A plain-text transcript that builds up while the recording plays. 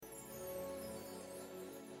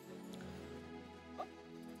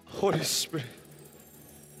Holy Spirit.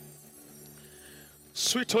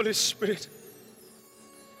 Sweet Holy Spirit.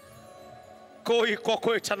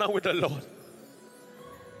 Co-equal eternal with the Lord.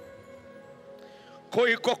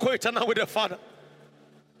 Co-equal eternal with the Father.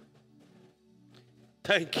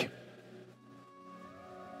 Thank you.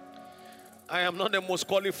 I am not the most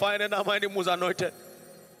qualified and am I the most anointed.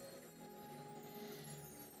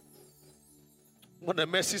 But the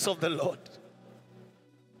mercies of the Lord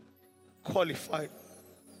qualified.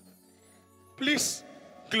 Please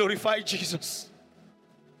glorify Jesus.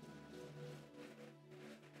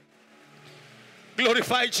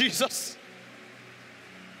 Glorify Jesus.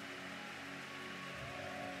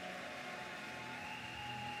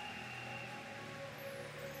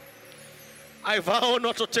 I vow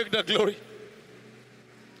not to take the glory.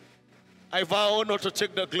 I vow not to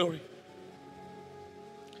take the glory.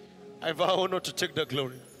 I vow not to take the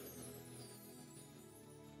glory.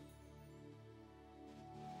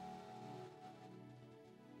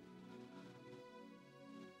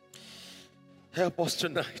 Help us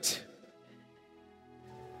tonight.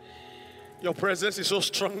 Your presence is so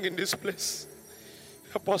strong in this place.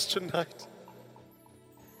 Help us tonight.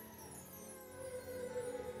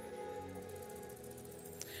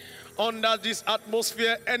 Under this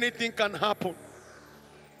atmosphere, anything can happen.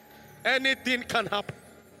 Anything can happen.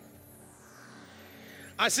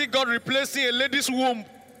 I see God replacing a lady's womb.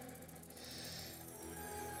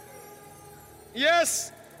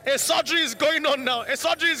 Yes, a surgery is going on now. A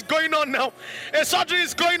surgery is going on now. A surgery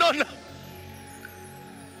is going on now.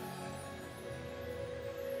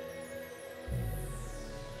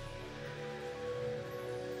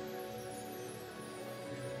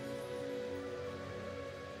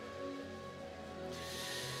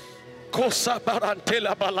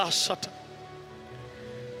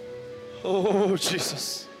 Oh,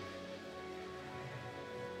 Jesus.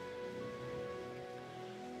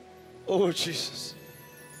 Oh, Jesus.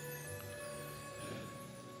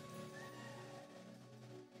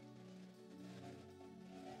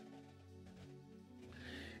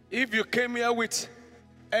 If you came here with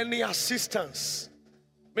any assistance,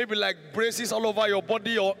 maybe like braces all over your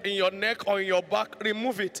body or in your neck or in your back,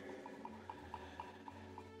 remove it.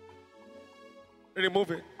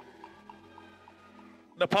 Remove it.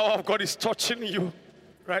 The power of God is touching you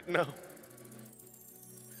right now.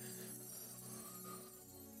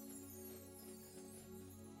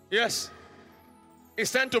 Yes.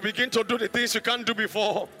 It's time to begin to do the things you can't do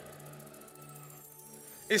before.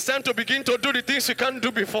 It's time to begin to do the things you can't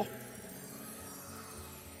do before.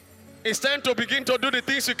 It's time to begin to do the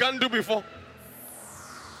things you can't do before.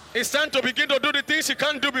 It's time to begin to do the things you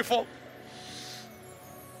can't do before.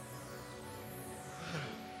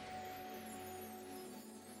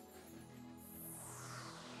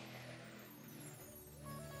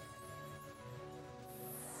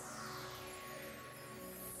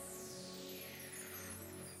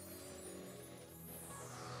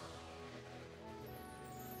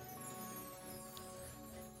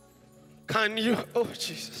 Can you? Oh,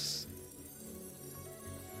 Jesus.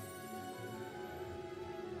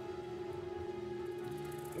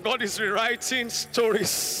 God is rewriting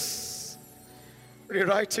stories.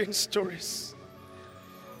 Rewriting stories.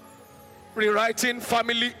 Rewriting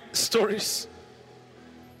family stories.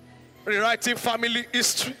 Rewriting family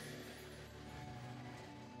history.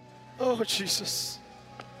 Oh, Jesus.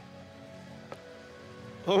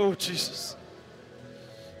 Oh, Jesus.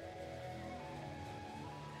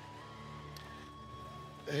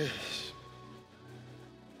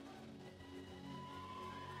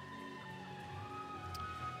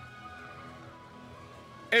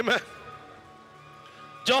 Amen.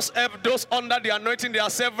 Just help those under the anointing. There are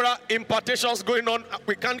several impartations going on.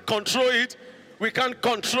 We can't control it. We can't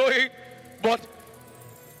control it. But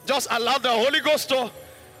just allow the Holy Ghost to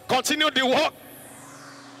continue the work.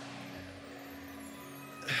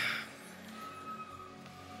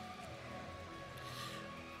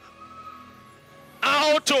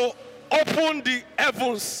 How to open the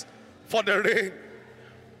heavens for the rain.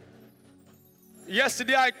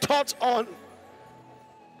 Yesterday I taught on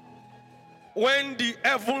when the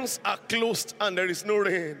heavens are closed and there is no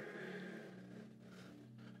rain.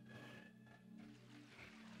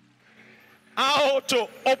 How to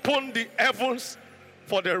open the heavens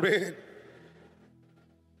for the rain.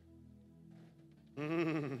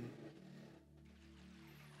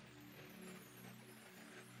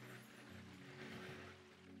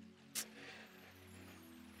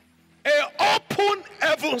 Open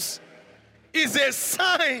heavens is a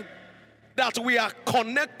sign that we are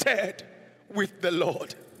connected with the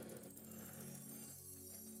Lord.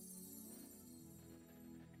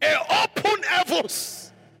 Open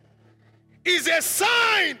heavens is a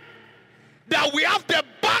sign that we have the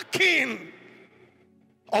backing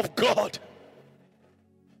of God.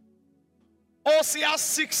 Hosea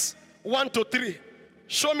 6, 1-3.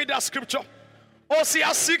 Show me that scripture.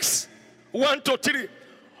 Hosea 6, 1-3.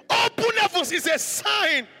 Open heavens is a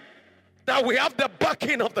sign that we have the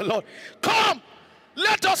backing of the Lord. Come,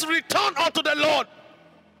 let us return unto the Lord.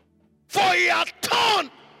 For he hath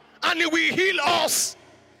turned and he will heal us.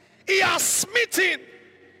 He has smitten,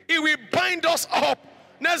 he will bind us up.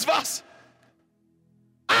 Next verse.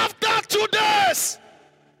 After 2 days,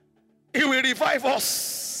 he will revive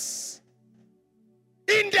us.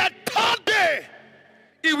 In the 3rd day,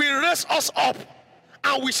 he will raise us up,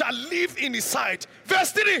 and we shall live in his sight.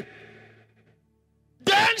 Verse 3.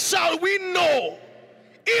 Then shall we know,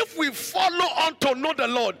 if we follow on to know the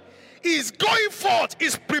Lord, he is going forth,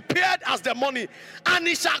 is prepared as the morning, and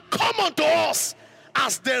he shall come unto us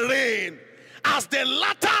as the rain, as the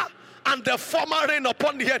latter and the former rain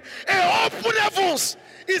upon the earth. A open heavens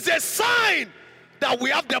is a sign that we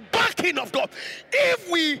have the backing of God. If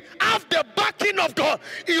we have the backing of God,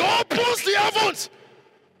 he opens the heavens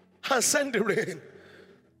and sends the rain.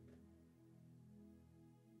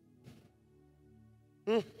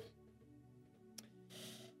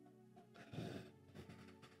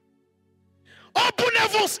 Open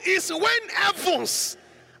heavens is when heavens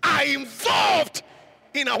are involved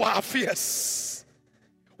in our affairs.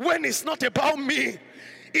 When it's not about me,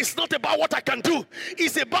 it's not about what I can do,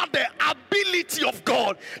 it's about the ability of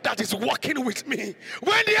God that is working with me.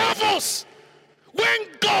 When the heavens, when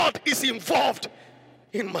God is involved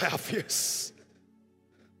in my affairs,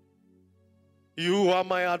 you are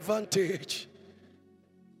my advantage.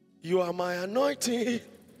 You are my anointing.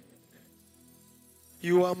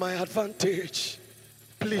 You are my advantage.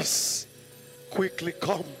 Please, quickly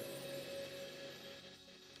come.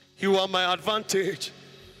 You are my advantage.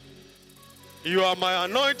 You are my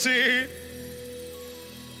anointing.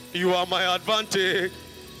 You are my advantage.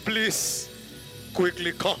 Please,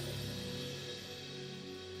 quickly come.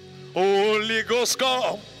 Holy Ghost,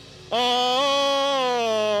 come.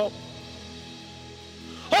 Oh.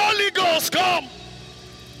 Holy Ghost, come.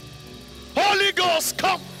 Holy Ghost,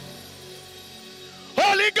 come.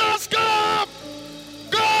 Holy Ghost, come.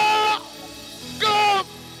 Go. Go.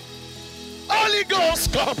 Holy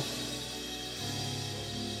Ghost, come.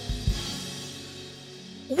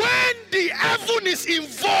 When the heaven is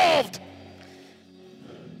involved,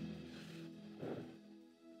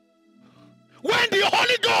 when the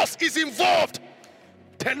Holy Ghost is involved,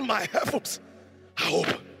 then my heavens are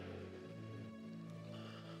open.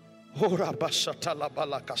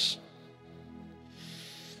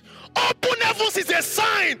 Open heavens is a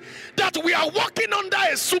sign that we are walking under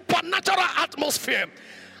a supernatural atmosphere,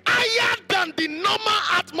 higher than the normal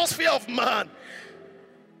atmosphere of man.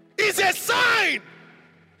 It's a sign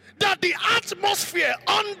that the atmosphere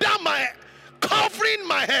under my covering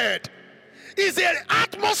my head is an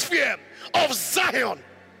atmosphere of Zion.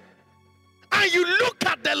 And you look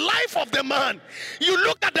at the life of the man, you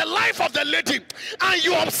look at the life of the lady, and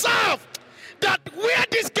you observe that where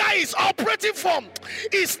this guy is operating from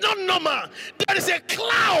is not normal. There is a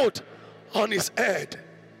cloud on his head.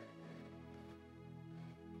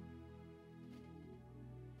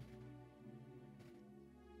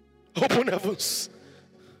 Open heavens.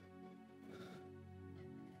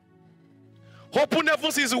 Open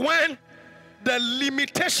heavens is when the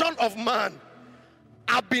limitation of man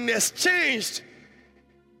have been exchanged,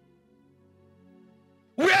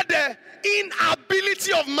 where the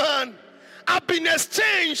inability of man have been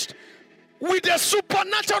exchanged with the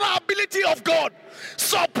supernatural ability of God,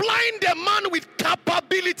 supplying the man with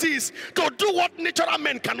capabilities to do what natural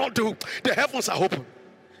men cannot do. The heavens are open.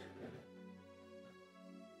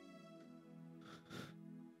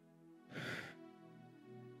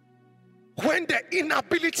 When the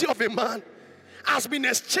inability of a man has been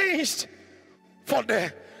exchanged for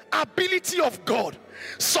the ability of God,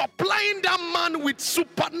 supplying that man with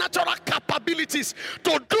supernatural capabilities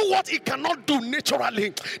to do what he cannot do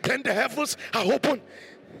naturally, then the heavens are open.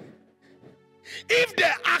 If the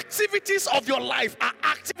activities of your life are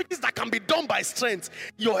activities that can be done by strength,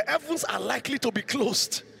 your heavens are likely to be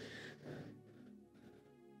closed.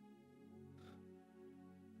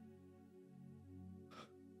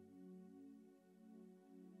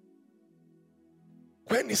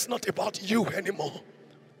 When it's not about you anymore,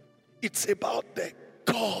 it's about the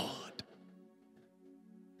God.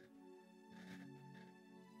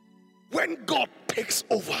 When God takes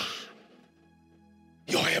over,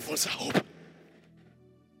 your heavens are open.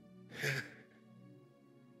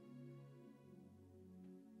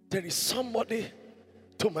 There is somebody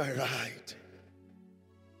to my right.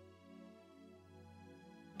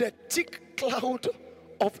 The thick cloud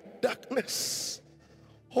of darkness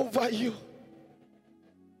over you.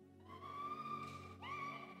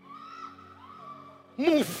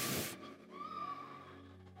 Move.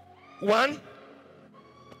 1,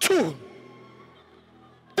 2,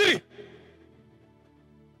 3,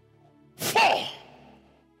 4,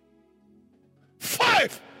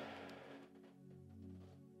 5,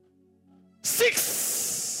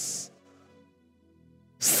 6,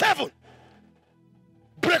 7.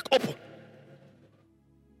 Break open.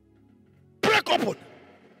 Break open.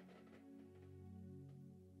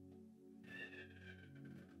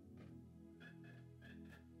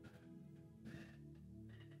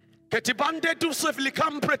 Ketibande du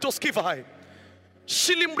sevlikam pretos kivai.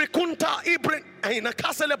 Shilim rekunta ibren aina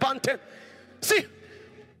kasele bante. See,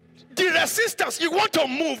 the resistance, you want to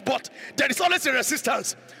move, but there is always a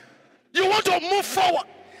resistance. You want to move forward.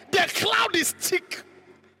 The cloud is thick.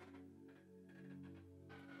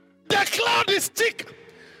 The cloud is thick.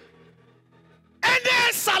 And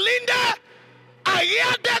then Salinda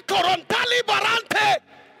Ayade Korontali Barante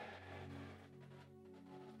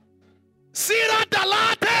Sira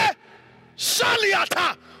Dalate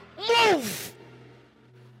Shaliata. Move.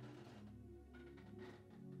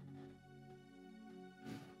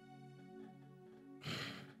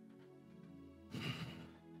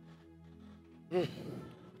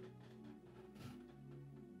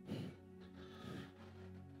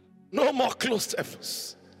 No more closed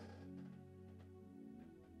efforts.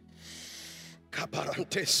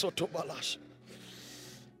 Kabarante Sotobalash.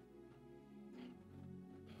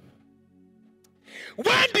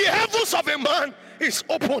 When the heavens of a man is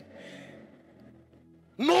open,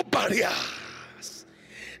 no barriers.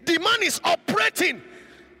 The man is operating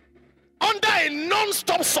under a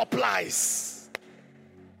non-stop supplies.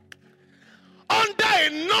 Under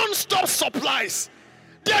a non-stop supplies.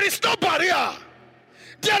 There is no barrier.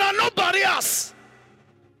 There are no barriers.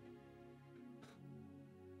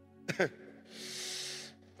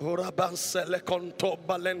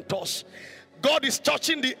 God is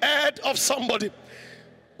touching the head of somebody.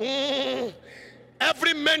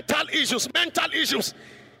 Every mental issues,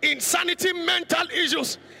 insanity, mental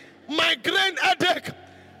issues, migraine, headache,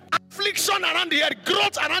 affliction around the head,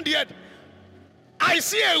 growth around the head. I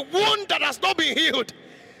see a wound that has not been healed,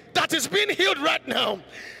 that is being healed right now.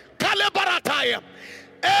 Kalebarataya,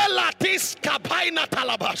 Elatis Kapaina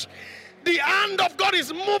Talabash. The hand of God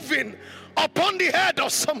is moving upon the head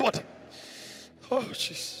of somebody. Oh,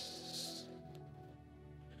 Jesus.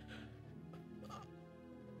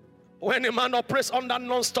 When a man operates under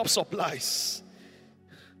non-stop supplies,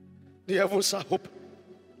 the heavens are open.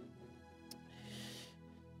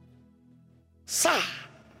 Sir,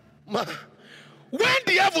 ma, when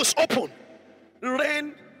the heavens open,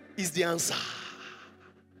 rain is the answer.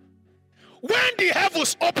 When the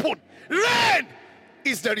heavens open, rain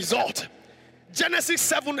is the result. Genesis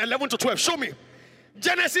 7:11-12. Show me.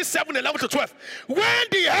 Genesis 7:11-12. When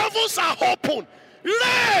the heavens are open,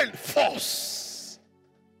 rain falls.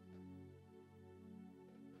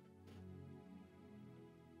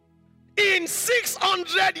 In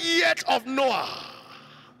 600 years of Noah,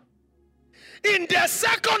 in the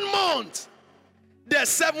second month, the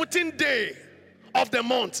 17th day of the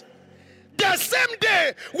month, the same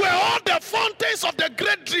day where all the fountains of the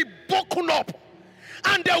great deep broken up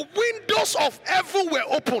and the windows of heaven were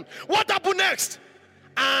open. What happened next?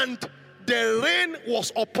 And the rain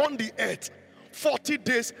was upon the earth 40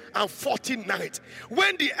 days and 40 nights.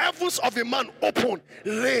 When the heavens of a man open,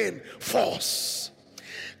 rain falls.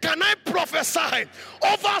 Can I prophesy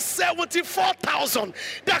over 74,000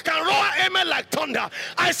 that can roar amen like thunder?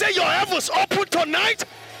 I say your heavens open tonight.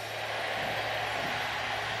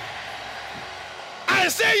 I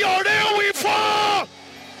say your rain will fall.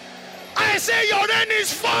 I say your rain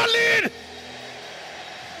is falling.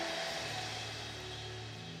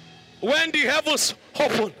 When the heavens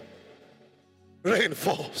open, rain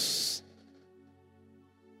falls.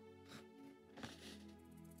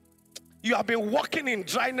 You have been walking in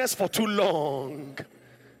dryness for too long.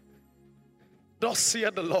 Thus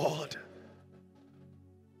saith the Lord.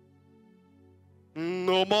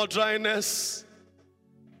 No more dryness.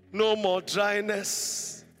 No more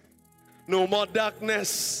dryness. No more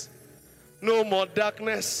darkness. No more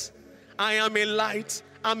darkness. I am a light.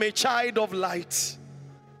 I'm a child of light.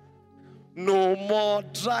 No more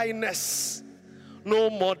dryness.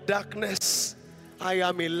 No more darkness. I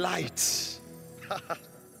am a light.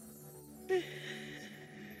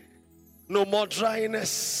 No more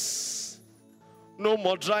dryness. No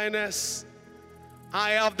more dryness.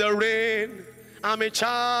 I have the rain. I'm a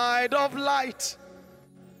child of light.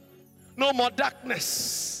 No more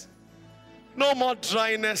darkness. No more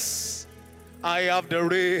dryness. I have the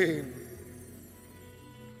rain.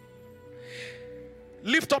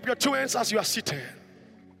 Lift up your two hands as you are seated.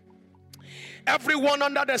 Everyone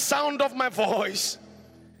under the sound of my voice,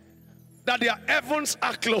 that their heavens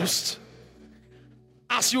are closed.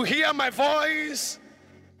 As you hear my voice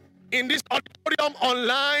in this auditorium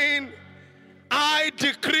online, I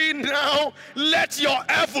decree now, let your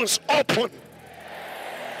heavens open.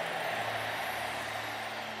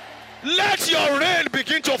 Let your rain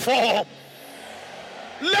begin to fall.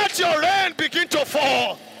 Let your rain begin to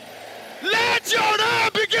fall. Let your rain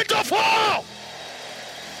begin to fall.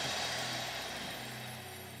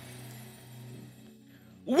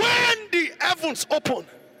 When the heavens open,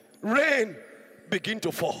 rain begin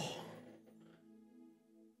to fall.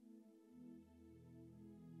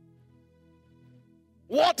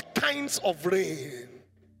 What kinds of rain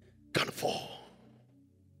can fall?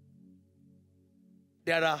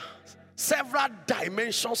 There are several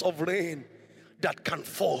dimensions of rain that can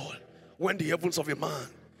fall when the heavens of a man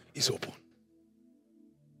is open.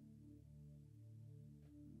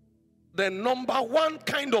 The number one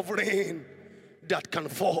kind of rain that can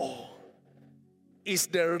fall is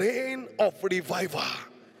the rain of revival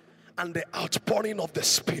and the outpouring of the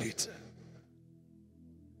Spirit.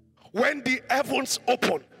 When the heavens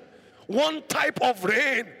open, one type of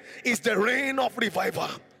rain is the rain of revival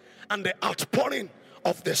and the outpouring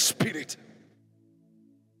of the Spirit.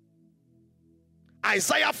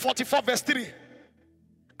 Isaiah 44 verse 3.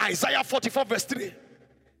 Isaiah 44 verse 3.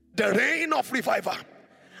 The rain of revival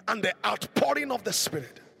and the outpouring of the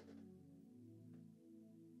Spirit.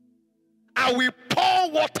 I will pour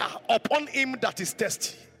water upon him that is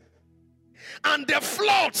thirsty, and the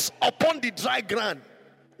floods upon the dry ground.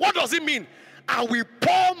 What does it mean? I will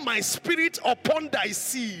pour my Spirit upon thy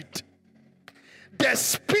seed. The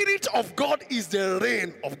Spirit of God is the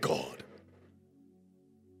rain of God.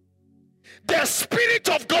 The Spirit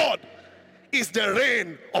of God is the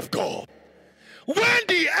rain of God. When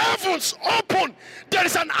the heavens open, there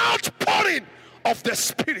is an outpouring of the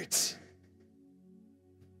Spirit.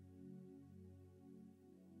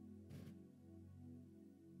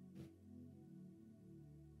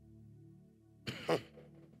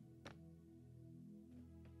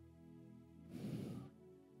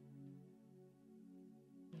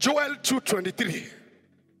 Joel 2:23.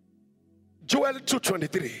 Joel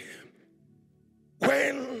 2:23.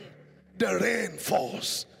 When the rain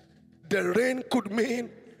falls, the rain could mean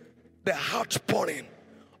the outpouring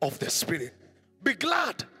of the Spirit. Be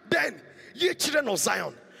glad then, ye children of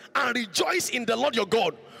Zion, and rejoice in the Lord your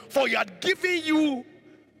God, for he hath given you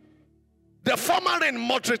the former rain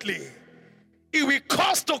moderately. It will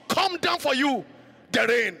cause to come down for you the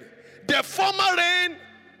rain, the former rain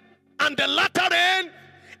and the latter rain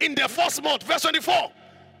in the first month. Verse 24.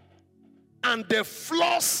 And the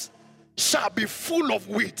floors shall be full of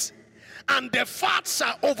wheat, and the fat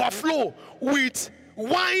shall overflow with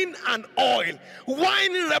wine and oil.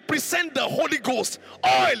 Wine represent the Holy Ghost.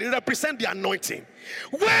 Oil represent the anointing.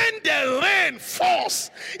 When the rain falls,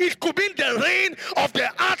 it could be the rain of the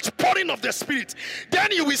outpouring of the Spirit. Then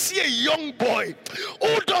you will see a young boy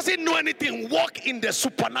who doesn't know anything walk in the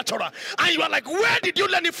supernatural, and you are like, where did you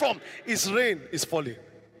learn it from? It's rain is falling.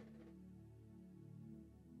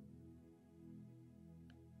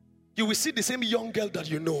 You will see the same young girl that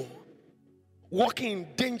you know walking in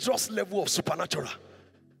dangerous level of supernatural.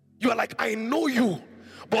 You are like, I know you.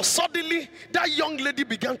 But suddenly that young lady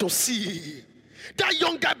began to see. That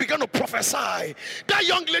young guy began to prophesy. That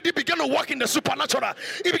young lady began to walk in the supernatural.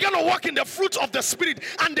 He began to walk in the fruits of the Spirit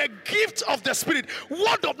and the gifts of the Spirit.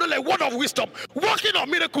 Word of knowledge, word of wisdom, working of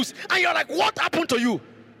miracles. And you're like, what happened to you?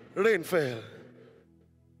 Rain fell.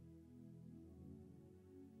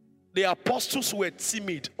 The apostles were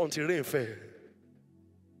timid until rain fell.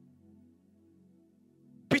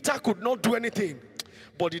 Peter could not do anything,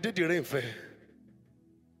 but he did the rain fell.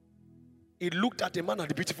 He looked at the man at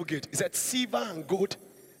the beautiful gate. He said, silver and gold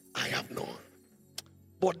I have none,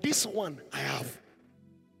 but this one I have.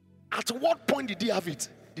 At what point did he have it?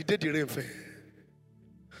 The day the rain fell.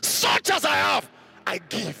 Such as I have, I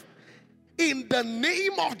give. In the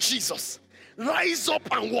name of Jesus, rise up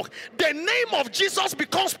and walk. The name of Jesus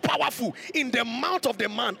becomes powerful in the mouth of the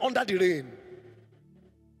man under the rain.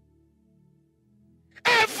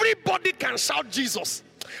 Everybody can shout Jesus,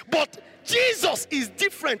 but Jesus is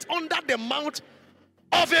different under the mouth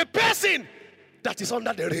of a person that is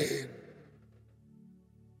under the rain.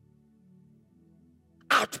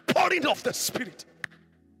 Outpouring of the Spirit.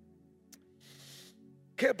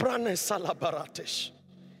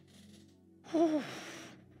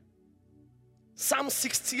 Psalm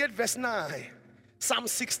 68 verse 9. Psalm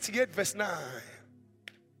 68 verse 9.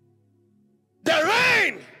 The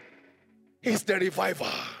rain is the revival,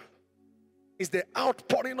 is the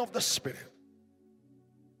outpouring of the Spirit.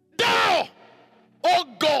 Thou, O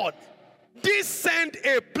God, did send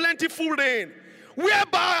a plentiful rain,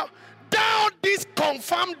 whereby thou didst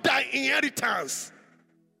confirm thy inheritance.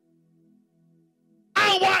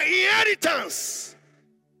 Our inheritance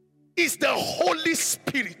is the Holy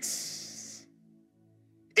Spirit, is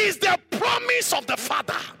the promise of the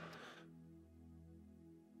Father.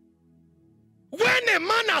 When a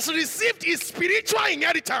man has received his spiritual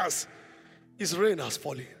inheritance, his rain has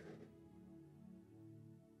fallen.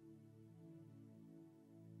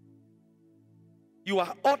 You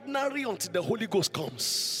are ordinary until the Holy Ghost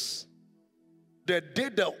comes. The day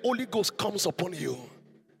the Holy Ghost comes upon you,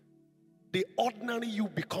 the ordinary you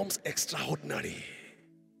becomes extraordinary.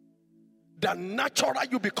 The natural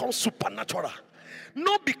you become supernatural.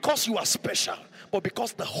 Not because you are special, but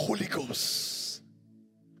because the Holy Ghost.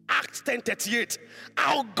 Acts 10:38,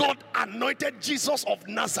 how God anointed Jesus of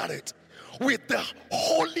Nazareth with the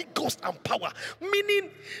Holy Ghost and power.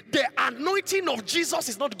 Meaning the anointing of Jesus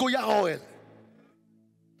is not Goya oil.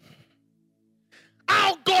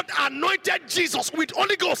 How God anointed Jesus with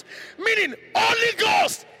Holy Ghost. Meaning Holy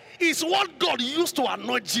Ghost is what God used to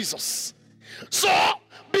anoint Jesus. So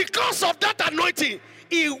because of that anointing,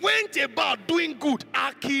 he went about doing good.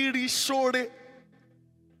 Akiri shore.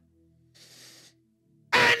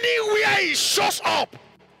 Anywhere he shows up,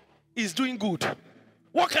 he's doing good.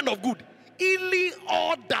 What kind of good? Healing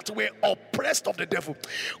all that were oppressed of the devil.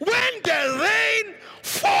 When the rain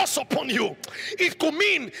falls upon you, it could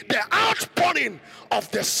mean the outpouring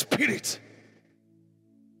of the Spirit.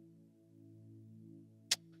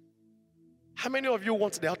 How many of you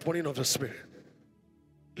want the outpouring of the Spirit?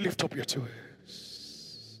 Lift up your two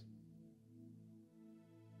hands.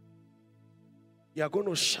 You are going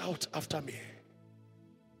to shout after me.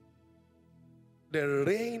 The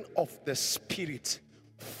rain of the Spirit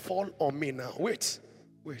fall on me now. Wait.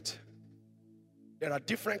 There are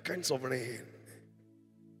different kinds of rain.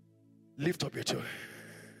 Lift up your two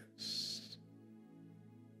hands.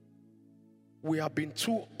 We have been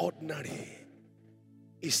too ordinary.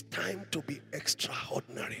 It's time to be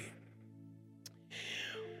extraordinary.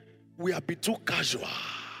 We have been too casual.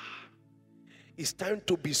 It's time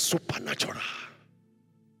to be supernatural.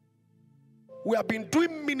 We have been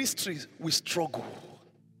doing ministries with struggle.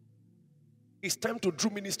 It's time to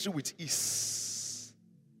do ministry with ease.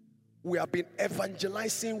 We have been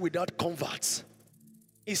evangelizing without converts.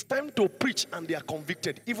 It's time to preach and they are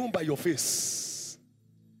convicted, even by your face.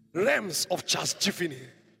 Realms of Charles Giffini.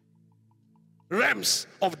 Realms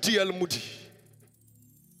of D.L. Moody.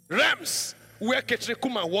 Realms where Ketre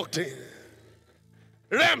Kuma walked in.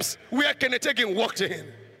 Realms where Kenneth Hagin walked in.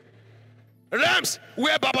 Realms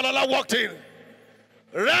where Babalala walked in.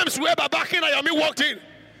 Realms where Babaki Ayami walked in.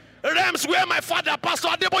 Realms where my father, Pastor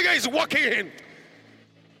Adeboye, is walking in.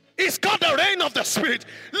 It's called the rain of the Spirit.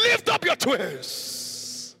 Lift up your two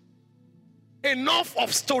hands. Enough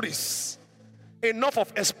of stories. Enough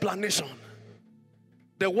of explanation.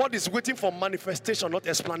 The word is waiting for manifestation, not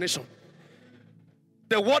explanation.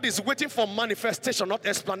 The word is waiting for manifestation, not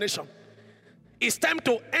explanation. It's time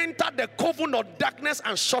to enter the coven of darkness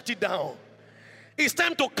and shut it down. It's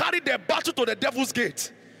time to carry the battle to the devil's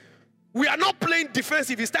gate. We are not playing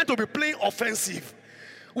defensive. It's time to be playing offensive.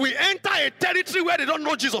 We enter a territory where they don't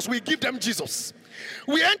know Jesus. We give them Jesus.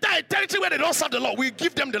 We enter a territory where they don't serve the Lord. We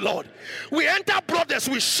give them the Lord. We enter brothers.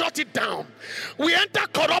 We shut it down. We enter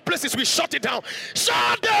corrupt places. We shut it down.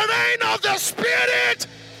 Shout the rain of the Spirit.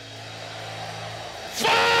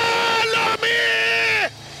 Follow me.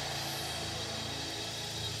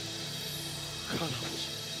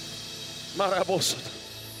 Marabosat.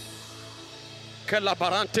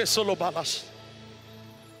 Kelabarante solo balas.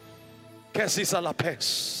 Kesisa la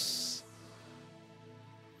pes.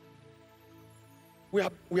 We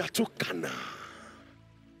are too carnal.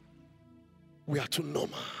 We are too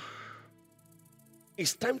normal.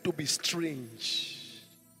 It's time to be strange.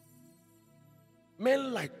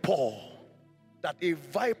 Men like Paul, that a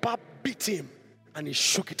viper beat him and he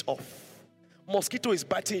shook it off. Mosquito is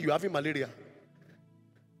biting you, having malaria.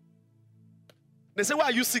 They say, why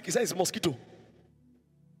are you sick? He said, it's mosquito.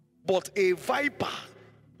 But a viper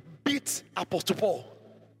beat Apostle Paul.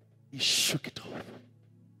 He shook it off.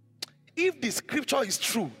 If the scripture is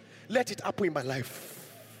true, let it happen in my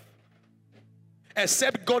life.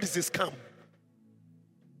 Except God is a scam.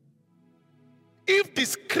 If the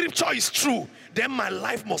scripture is true, then my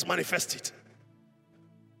life must manifest it.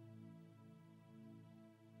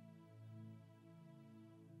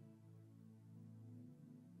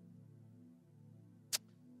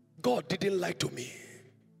 God didn't lie to me.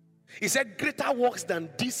 He said, greater works than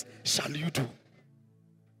this shall you do.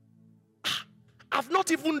 I've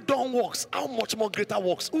not even done works. How much more greater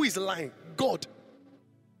works? Who is lying? God,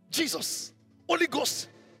 Jesus, Holy Ghost,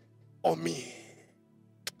 or me?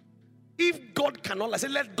 If God cannot lie, say,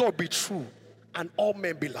 let God be true and all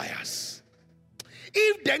men be liars.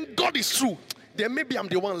 If then God is true, then maybe I'm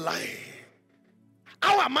the one lying.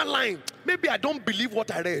 How am I lying? Maybe I don't believe what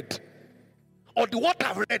I read. Or what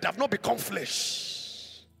I've read have not become flesh.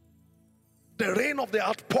 The rain of the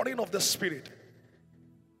outpouring of the Spirit.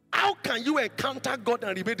 How can you encounter God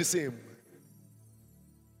and remain the same?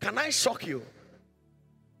 Can I shock you?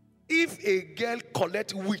 If a girl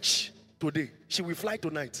collect witch today, she will fly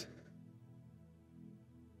tonight.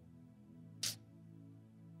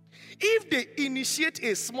 If they initiate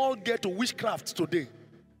a small girl to witchcraft today,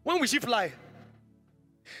 when will she fly?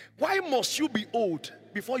 Why must you be old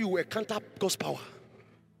before you encounter God's power?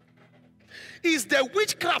 Is the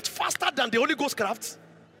witchcraft faster than the Holy Ghost craft?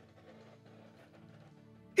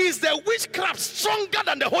 Is the witchcraft stronger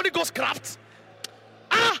than the Holy Ghost craft?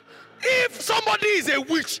 If somebody is a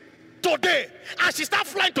witch today and she start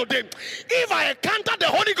flying today, if I encounter the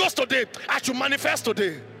Holy Ghost today, I should manifest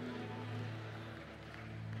today.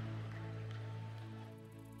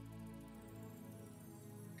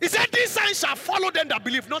 He said, these signs shall follow them that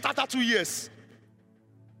believe, not after 2 years.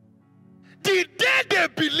 The day they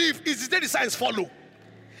believe is the day the signs follow.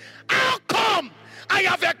 How come I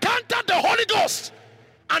have encountered the Holy Ghost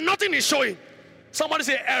and nothing is showing? Somebody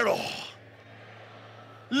say error.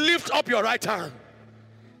 Lift up your right hand.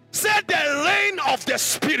 Say, the rain of the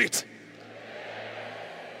Spirit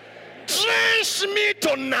drench me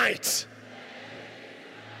tonight.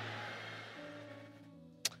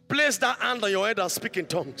 Place that hand on your head and speak in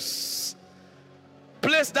tongues.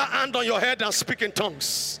 Place that hand on your head and speak in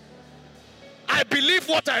tongues. I believe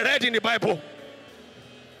what I read in the Bible.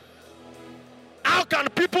 How can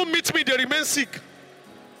people meet me, they remain sick?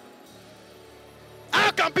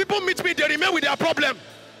 How can people meet me, they remain with their problem?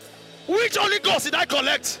 Which Holy Ghost did I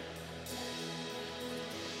collect?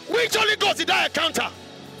 Which Holy Ghost did I encounter?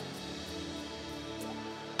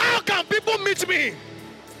 How can people meet me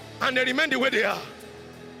and they remain the way they are?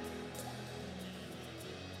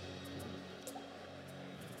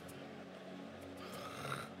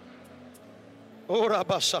 Oh,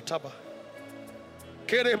 Rabashataba.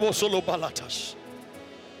 Kerebo solo balatash.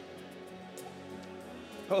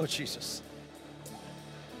 Oh, Jesus.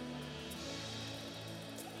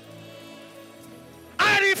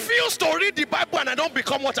 I refuse to read the Bible and I don't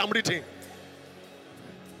become what I'm reading.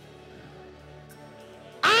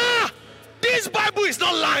 This Bible is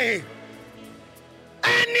not lying.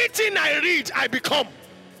 Anything I read, I become.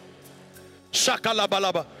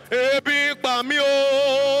 Shakalabalaba. Ebi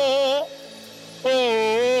pamio.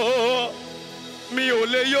 Oh, mi ò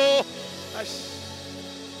lè yó.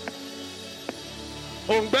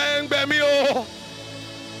 Òǹgbẹ́ǹgbẹ́ mi o.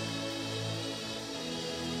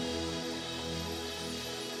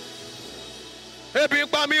 Ebi ń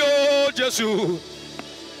pa mí o, Jésù.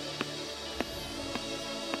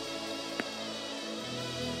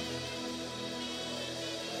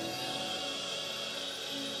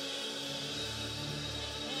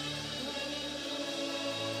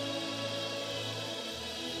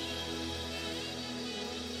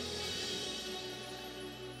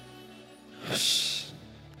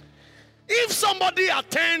 If somebody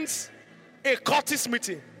attends a cultist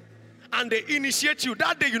meeting and they initiate you,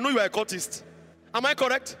 that day you know you are a cultist. Am I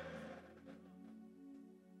correct?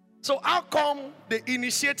 So how come they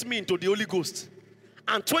initiate me into the Holy Ghost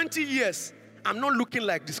and 20 years I'm not looking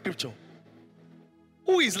like the scripture?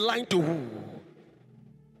 Who is lying to who?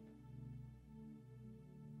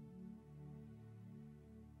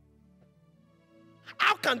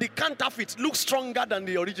 How can the counterfeit look stronger than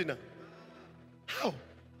the original? How?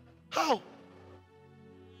 How?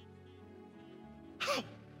 How?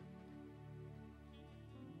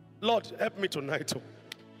 Lord, help me tonight.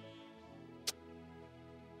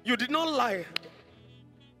 You did not lie.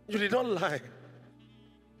 You did not lie.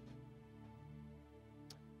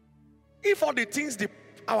 If all the things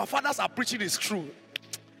our fathers are preaching is true,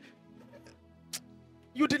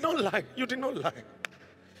 you did not lie. You did not lie.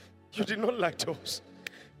 You did not lie to us.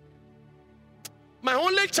 My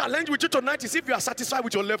only challenge with you tonight is if you are satisfied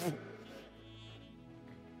with your level.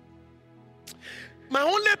 My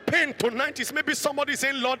only pain tonight is maybe somebody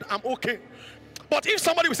saying, Lord, I'm okay. But if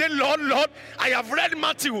somebody will say, Lord, Lord, I have read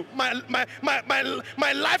Matthew. My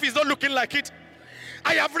life is not looking like it.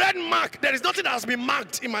 I have read Mark. There is nothing that has been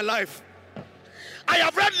marked in my life. I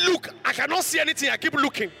have read Luke. I cannot see anything. I keep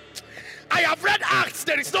looking. I have read Acts.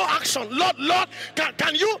 There is no action. Lord, Lord,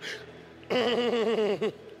 can you...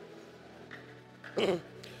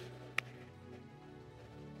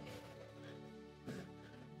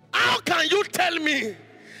 How can you tell me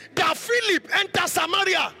that Philip entered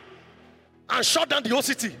Samaria and shut down the whole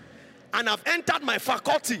city, and I've entered my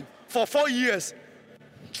faculty for 4 years?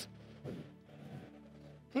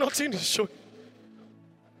 Nothing is showing.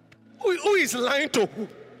 Who is lying to who?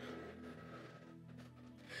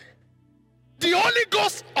 The Holy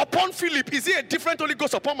Ghost upon Philip, is it a different Holy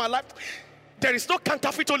Ghost upon my life? There is no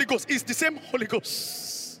counterfeit Holy Ghost. It's the same Holy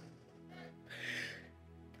Ghost.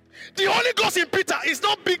 The Holy Ghost in Peter is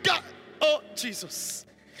not bigger. Oh, Jesus.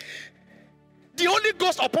 The Holy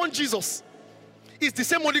Ghost upon Jesus is the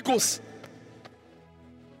same Holy Ghost.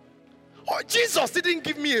 Oh, Jesus didn't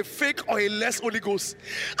give me a fake or a less Holy Ghost.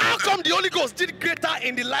 How come the Holy Ghost did greater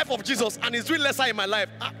in the life of Jesus and is doing lesser in my life?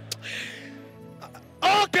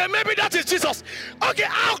 Okay, maybe that is Jesus. Okay,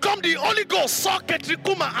 how come the Holy Ghost saw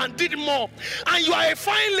Ketrikuma and did more? And you are a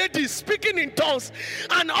fine lady speaking in tongues,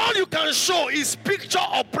 and all you can show is picture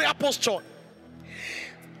or prayer posture.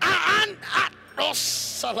 I've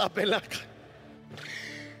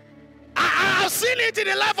seen it in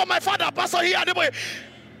the life of my father, Pastor here.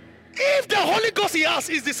 If the Holy Ghost he has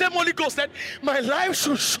is the same Holy Ghost, then my life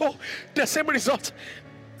should show the same result.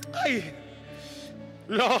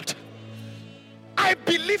 Lord, I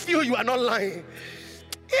believe you, you are not lying.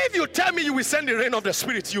 If you tell me you will send the rain of the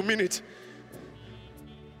Spirit, you mean it.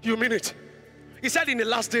 You mean it. He said in the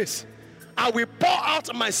last days, I will pour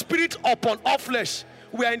out my Spirit upon all flesh.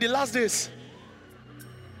 We are in the last days.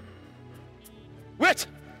 Wait.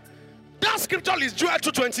 That scripture is Joel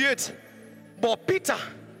 2:28. But Peter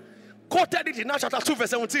quoted it in Acts chapter 2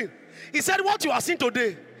 verse 17. He said what you are seeing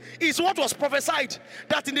today is what was prophesied,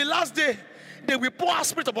 that in the last day they will pour out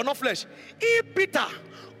Spirit upon all flesh. If Peter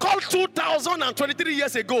called 2023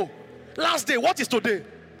 years ago, last day, what is today?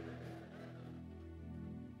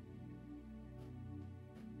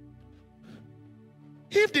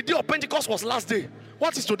 If the day of Pentecost was last day,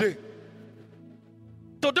 what is today?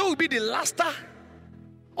 Today will be the laster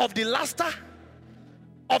of the laster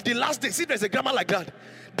of the last day. See, there's a grammar like that.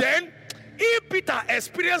 Then, if Peter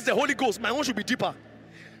experienced the Holy Ghost, my own should be deeper.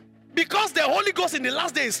 Because the Holy Ghost in the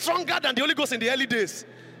last day is stronger than the Holy Ghost in the early days.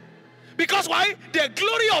 Because why? The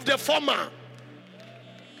glory of the former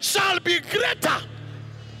shall be greater.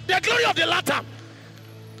 The glory of the latter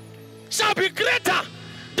shall be greater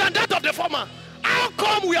than that of the former. How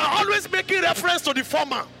come we are always making reference to the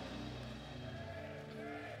former?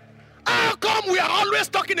 How come we are always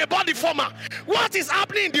talking about the former? What is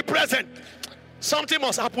happening in the present? Something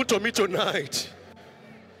must happen to me tonight.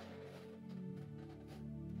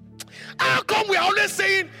 How come we are always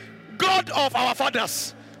saying God of our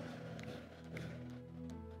fathers?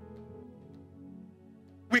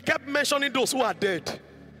 We kept mentioning those who are dead.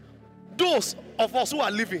 Those of us who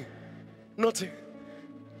are living, nothing.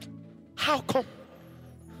 How come?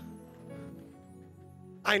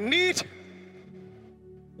 I need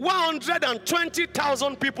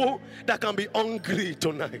 120,000 people that can be hungry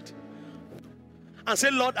tonight and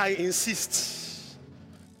say, Lord, I insist.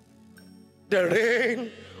 The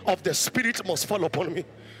rain of the Spirit must fall upon me.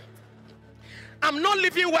 I'm not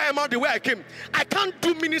living YMR the way I came. I can't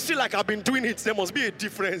do ministry like I've been doing it. There must be a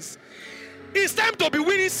difference. It's time to be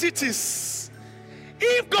winning cities.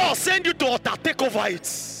 If God send you to altar, take over it.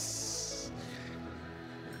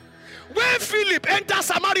 When Philip entered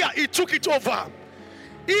Samaria, he took it over.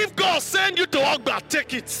 If God send you to Ogba,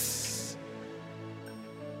 take it.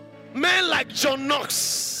 Men like John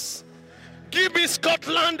Knox, give me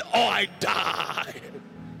Scotland or I die.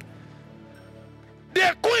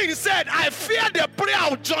 The Queen said, I fear the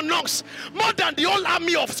prayer of John Knox more than the whole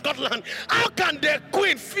army of Scotland. How can the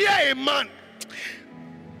Queen fear a man?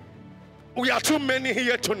 We are too many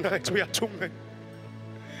here tonight. We are too many.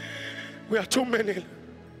 We are too many.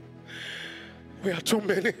 We are too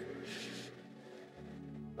many.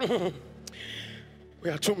 We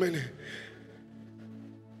are too many.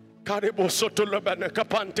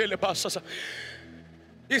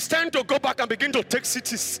 It's time to go back and begin to take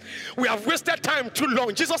cities. We have wasted time too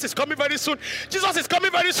long. Jesus is coming very soon. Jesus is coming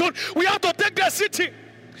very soon. We have to take the city.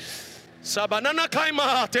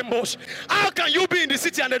 How can you be in the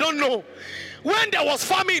city and they don't know? When there was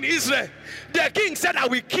famine in Israel, the king said, I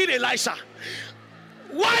will kill Elisha.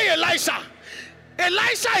 Why Elisha?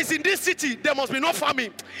 Elisha is in this city. There must be no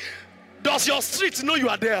famine. Does your street know you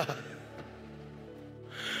are there?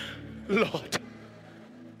 Lord,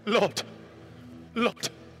 Lord, Lord.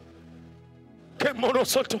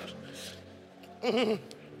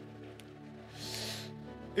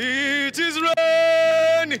 It is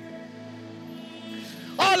raining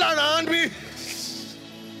all around me.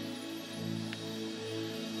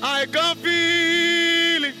 I can feel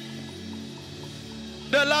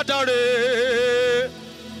another rain.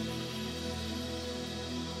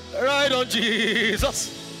 Ride on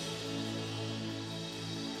Jesus.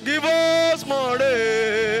 Give us more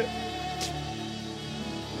rain.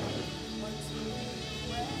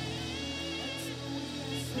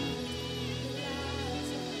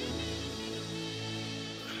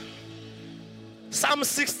 Psalm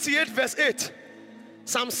 68 verse 8.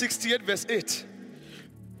 Psalm 68 verse 8.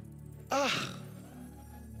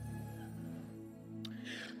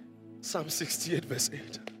 Psalm 68 verse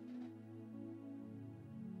 8.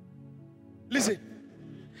 Listen.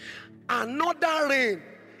 Another rain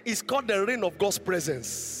is called the rain of God's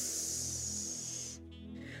presence.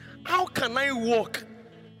 How can I walk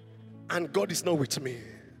and God is not with me?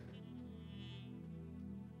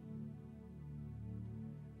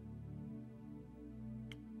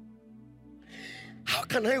 How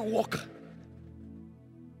can I walk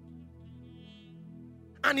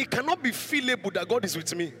and it cannot be feelable that God is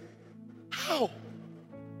with me? How?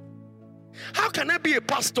 How can I be a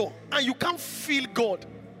pastor and you can't feel God?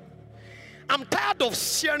 I'm tired of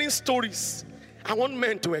sharing stories. I want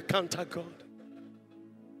men to encounter God.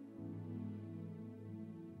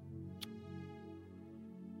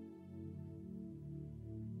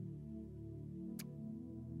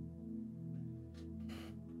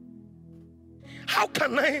 How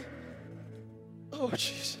can I? Oh,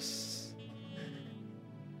 Jesus.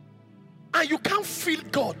 And you can't feel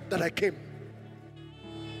God that I came.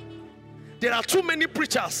 There are too many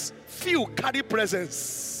preachers. Few carry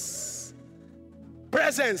presence.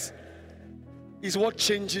 Presence is what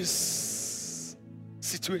changes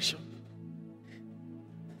situation.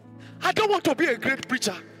 I don't want to be a great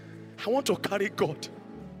preacher. I want to carry God.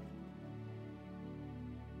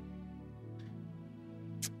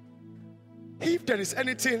 If there is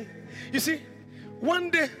anything, you see,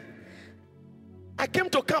 one day I came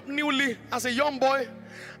to camp newly as a young boy,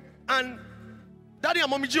 and Daddy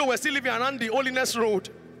and Mommy Gio were still living around the Holiness Road.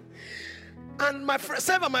 And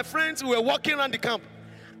several of my friends were walking around the camp.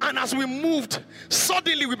 And as we moved,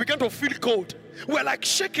 suddenly we began to feel cold. We were like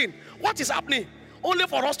shaking. What is happening? Only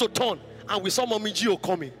for us to turn, and we saw Mommy Gio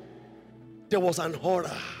coming. There was an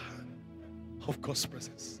aura of God's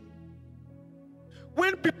presence.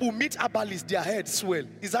 When people meet Abalis, their heads swell.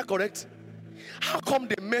 Is that correct? How come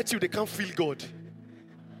they met you, they can't feel God?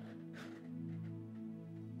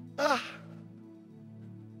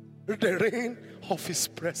 The rain of His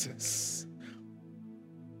presence.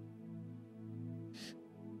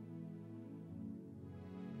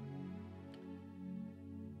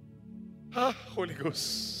 Holy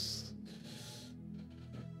Ghost.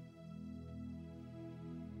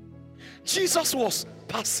 Jesus was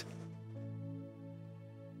passing.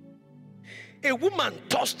 A woman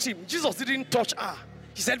touched him. Jesus didn't touch her.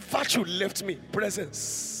 He said, virtue left me.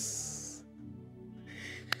 Presence.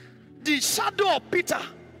 The shadow of Peter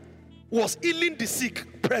was healing the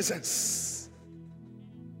sick. Presence.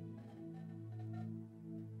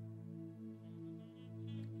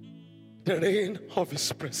 The rain of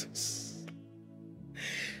His presence.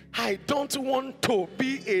 I don't want to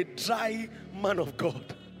be a dry man of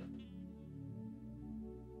God.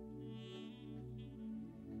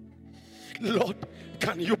 Lord,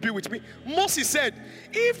 can you be with me? Moses said,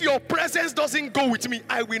 if your presence doesn't go with me,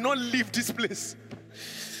 I will not leave this place.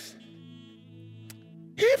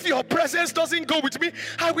 If your presence doesn't go with me,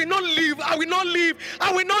 I will not leave. I will not leave.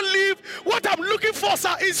 I will not leave. What I'm looking for,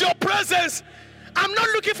 sir, is your presence. I'm not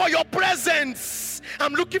looking for your presence.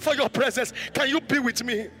 I'm looking for your presence. Can you be with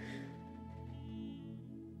me?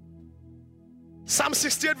 Psalm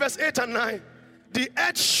 68 verse 8 and 9. The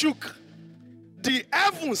earth shook. The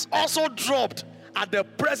heavens also dropped at the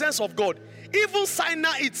presence of God. Even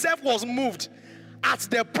Sinai itself was moved at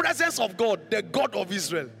the presence of God, the God of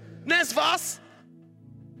Israel. Next verse.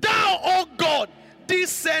 Thou, O God,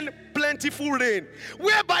 didst send plentiful rain,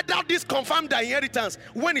 whereby thou didst confirm thy inheritance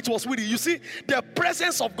when it was with you. You see, the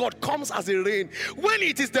presence of God comes as a rain. When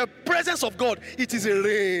it is the presence of God, it is a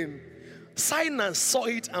rain. Sinai saw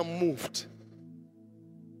it and moved.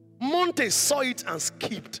 Monte saw it and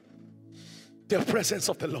skipped. The presence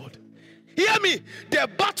of the Lord. Hear me. The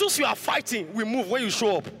battles you are fighting will move when you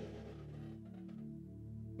show up.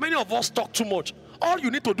 Many of us talk too much. All you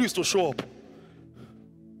need to do is to show up.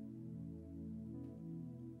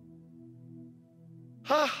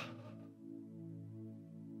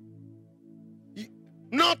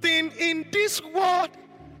 Nothing in this world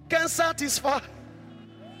can satisfy.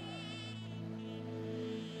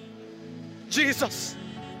 Jesus,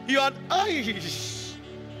 you are eyes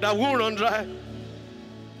that won't run dry.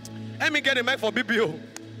 Let me get a mic for BBO.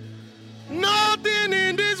 Nothing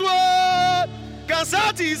in this world can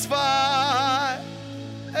satisfy.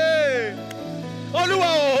 Oluwa,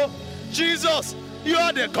 oh, Jesus, you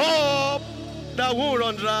are the cup that will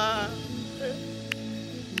run dry.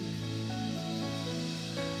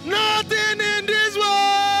 Nothing in this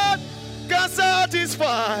world can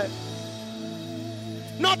satisfy.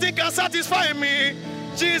 Nothing can satisfy me.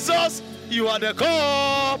 Jesus, you are the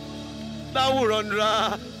cup that will run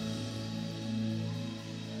dry.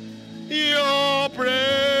 Your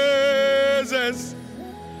presence.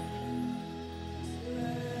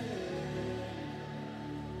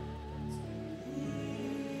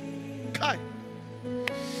 Kai.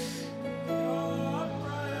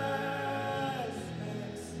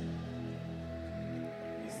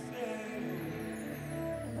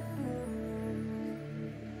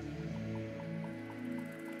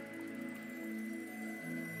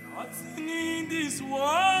 Nothing in this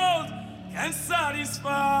world can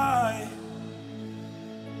satisfy.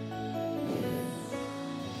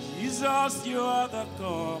 Jesus, you are the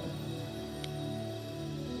cup.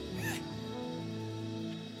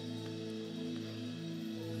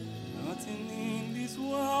 Nothing in this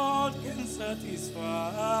world can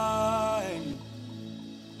satisfy.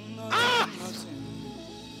 Nothing.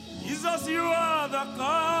 Jesus, you are the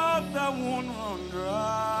cup that won't run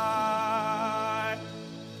dry.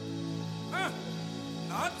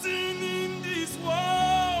 Nothing in this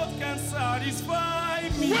world can satisfy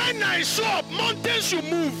me. When I show up, mountains should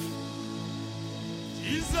move.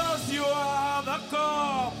 Jesus, you are the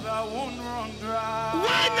cup that won't run dry.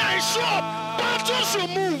 When I show up, battles should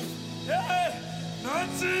move. Yeah.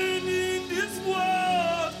 Nothing in this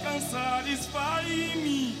world can satisfy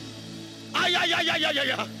me. Ay.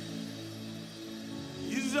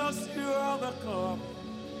 Jesus, you are the cup.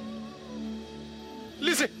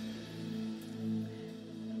 Listen.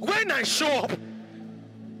 When I show up,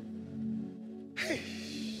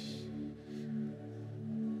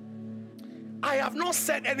 I have not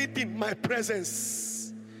said anything, my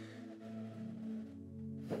presence.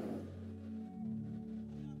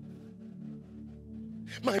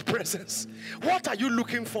 My presence. What are you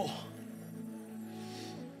looking for?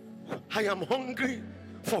 I am hungry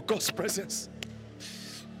for God's presence.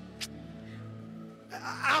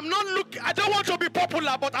 I'm not looking, I don't want to be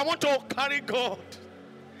popular, but I want to carry God.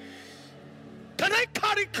 Can I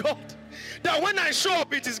carry God? That when I show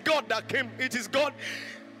up, it is God that came. It is God.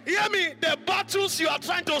 Hear me, the battles you are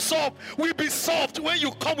trying to solve will be solved when you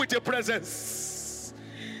come with your presence.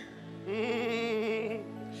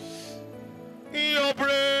 Your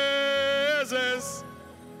presence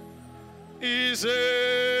is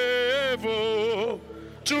able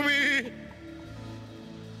to me.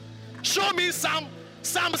 Show me Psalm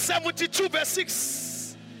 72 verse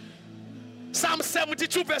 6. Psalm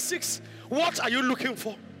 72 verse 6. What are you looking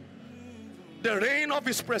for? The rain of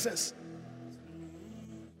his presence.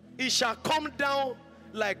 It shall come down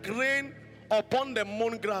like rain upon the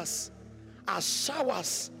mown grass, as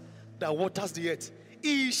showers that waters the earth.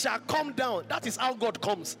 It shall come down. That is how God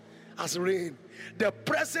comes, as rain. The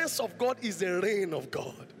presence of God is the rain of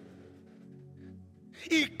God.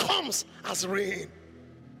 It comes as rain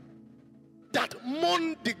that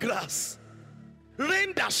mown the grass,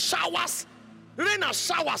 rain that showers, rain and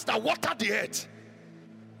showers that water the earth.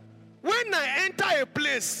 When I enter a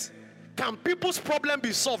place, can people's problem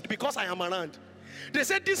be solved because I am around? They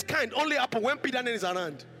said this kind only happen when Peter is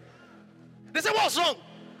around. They said, what's wrong?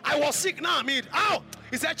 I was sick, now I'm in. Ow!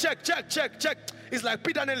 He said, check. It's like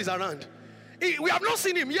Peter is around. We have not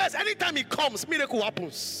seen him. Yes, anytime he comes, miracle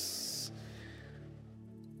happens.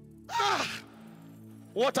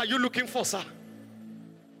 What are you looking for, sir?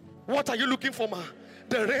 What are you looking for, ma?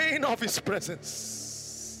 The rain of his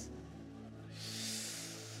presence.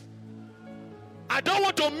 I don't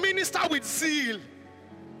want to minister with zeal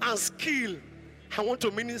and skill. I want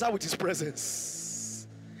to minister with his presence.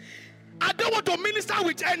 I don't want to minister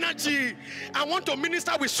with energy. I want to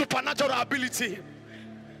minister with supernatural ability.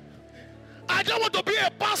 I don't want to be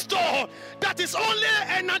a pastor that is only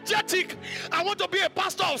energetic. I want to be a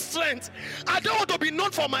pastor of strength. I don't want to be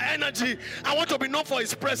known for my energy. I want to be known for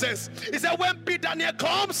his presence. He said, when Peter Daniel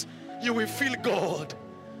comes, you will feel God.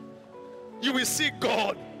 You will see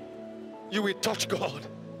God. You will touch God.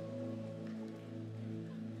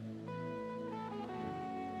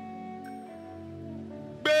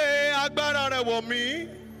 Be agbára rẹ̀ wọ̀ mí.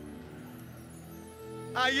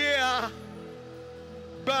 Ayé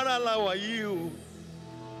agbára la wà yìí o.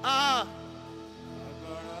 Agbára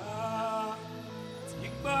tí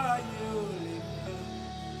gbá ayé ò lè gbà.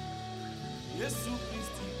 Jésù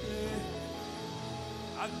Kristi pé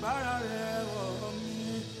agbára rẹ̀ wọ̀ mí.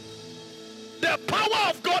 The power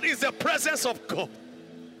of God is the presence of God.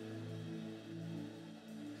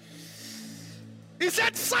 He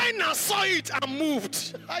said, Sinai saw it and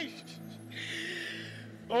moved. I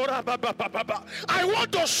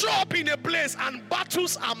want to show up in a place and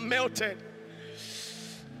battles are melted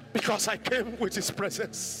because I came with his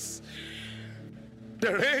presence.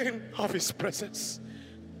 The reign of his presence.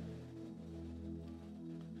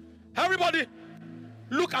 Everybody,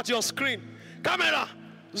 look at your screen. Camera,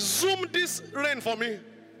 zoom this rain for me.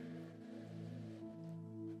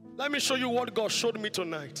 Let me show you what God showed me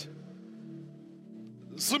tonight.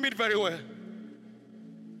 Zoom it very well.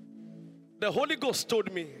 The Holy Ghost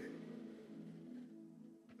told me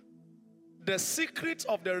the secret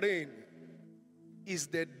of the rain is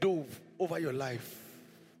the dove over your life.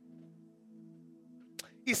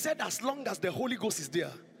 He said as long as the Holy Ghost is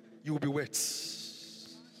there, you will be wet.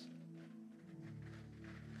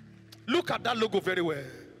 Look at that logo very well.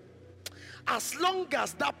 As long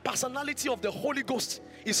as that personality of the Holy Ghost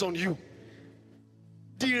is on you,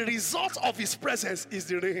 the result of his presence is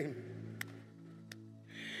the rain.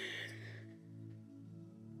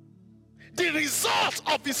 The result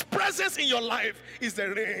of his presence in your life is the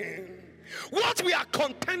rain. What we are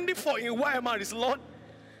contending for in YMR is, Lord,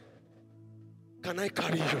 can I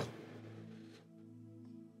carry you?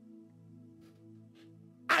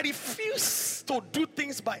 I refuse to do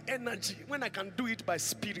things by energy when I can do it by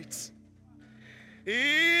spirit.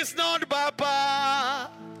 It's not by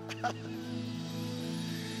power.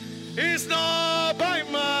 It's not by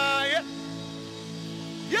might.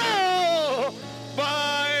 Yo,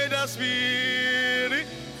 by the Spirit,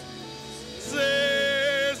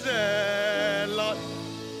 says the Lord.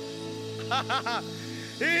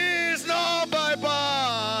 It's not by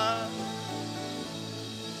power.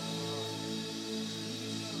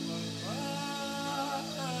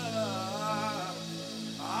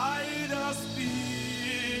 By the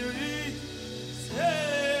Spirit,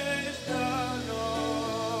 says the Lord.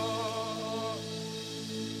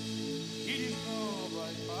 It is not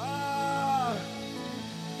by power.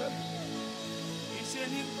 It's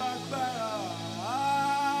any power.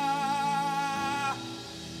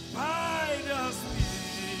 By the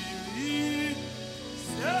Spirit,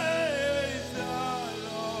 says the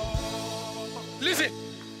Lord. Listen.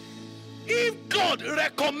 If God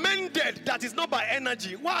recommended that it's not by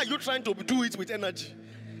energy, why are you trying to do it with energy?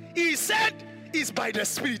 He said it's by the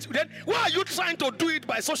Spirit. Then why are you trying to do it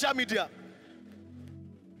by social media?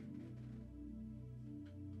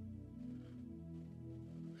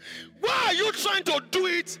 Why are you trying to do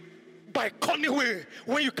it by cunning way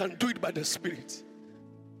when you can do it by the Spirit?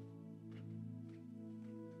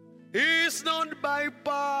 It's not by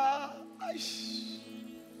power.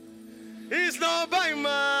 It's not by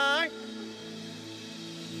might.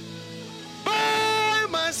 By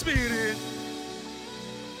my Spirit,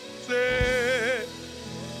 say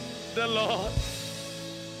the Lord.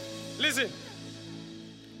 Listen.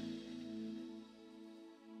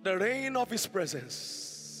 The reign of his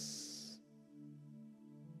presence.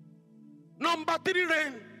 Number 3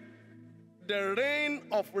 reign. The reign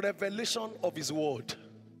of revelation of his word.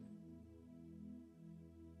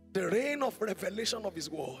 The reign of revelation of his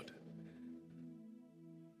word.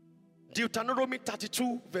 Deuteronomy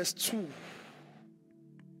 32 verse 2.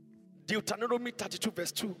 Deuteronomy 32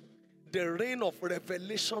 verse 2. The reign of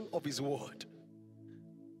revelation of his word.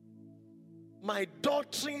 My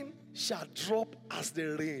doctrine shall drop as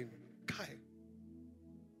the rain. Kai.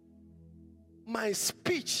 My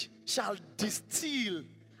speech shall distill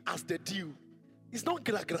as the dew. It's not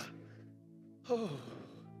gra gra. Oh.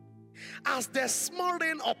 As the small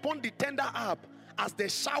rain upon the tender herb, as the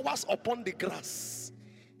showers upon the grass,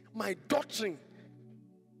 my doctrine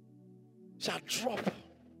shall drop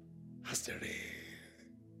as the rain.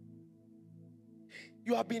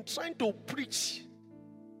 You have been trying to preach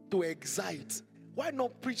to excite. Why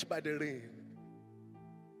not preach by the rain?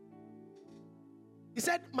 He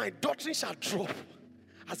said, my doctrine shall drop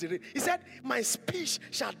as the rain. He said, my speech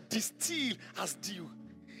shall distill as dew.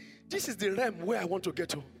 This is the realm where I want to get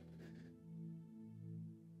to.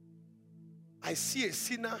 I see a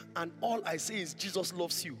sinner and all I say is Jesus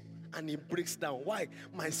loves you. And he breaks down. Why?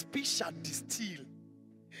 My speech shall distill.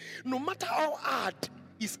 No matter how hard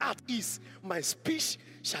his heart is, my speech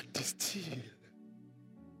shall distill.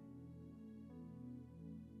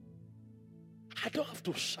 I don't have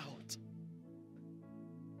to shout.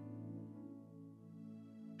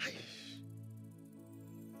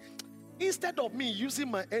 Instead of me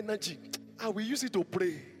using my energy, I will use it to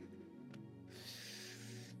pray.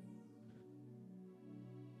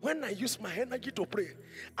 When I use my energy to pray,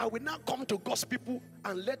 I will now come to God's people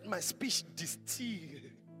and let my speech distill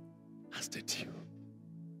as the dew.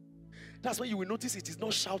 That's when you will notice it is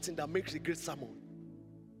not shouting that makes a great sermon.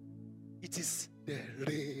 It is the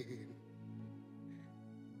rain.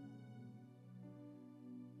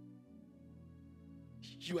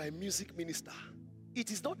 You are a music minister.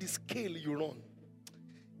 It is not the scale you run.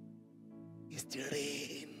 It's the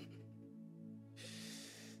rain.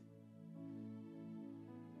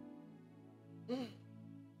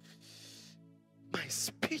 My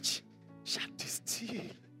speech shall distill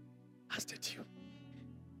as the dew.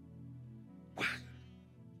 Why?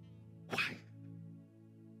 Why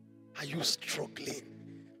are you struggling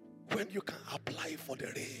when you can apply for the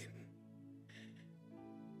rain?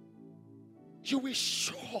 You will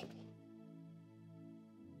show up.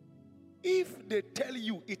 If they tell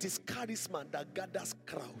you it is charisma that gathers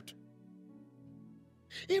crowd,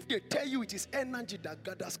 if they tell you it is energy that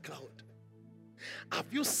gathers crowd, have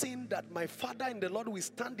you seen that my Father in the Lord will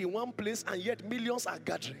stand in one place and yet millions are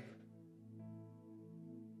gathering?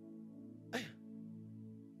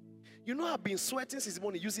 You know, I've been sweating since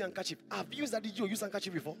morning using handkerchief. Have you used that? Did you use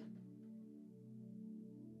handkerchief before?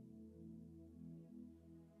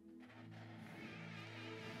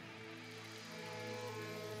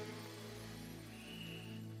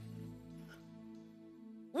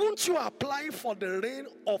 Won't you apply for the rain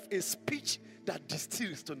of a speech that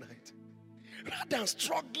distills tonight? Rather than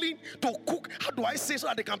struggling to cook, how do I say so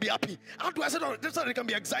that they can be happy? How do I say so that they can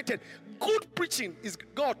be excited? Good preaching is,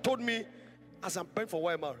 God told me as I'm praying for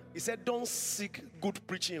YMR, He said, don't seek good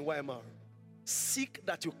preaching in YMR. Seek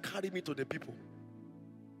that you carry me to the people.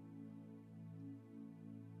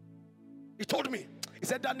 He told me, He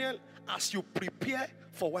said, Daniel, as you prepare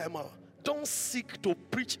for YMR, don't seek to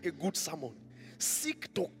preach a good sermon.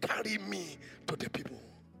 Seek to carry me to the people.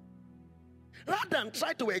 Rather than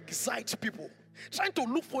try to excite people, trying to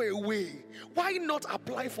look for a way, why not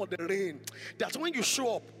apply for the rain? That when you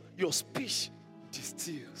show up, your speech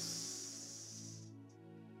distills.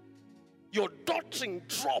 Your doctrine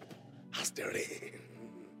drop as the rain.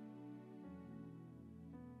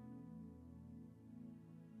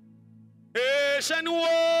 Ancient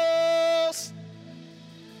was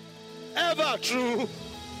ever true,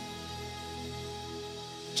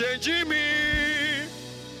 changing me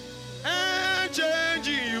and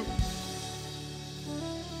changing you.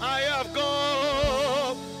 I have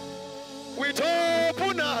come with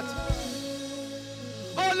open heart.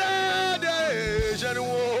 Olawande ancient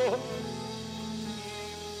war.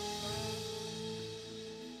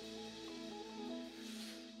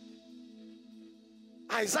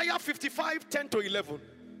 Isaiah 55, 10 to 11.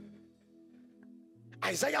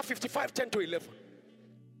 Isaiah 55, 10 to 11.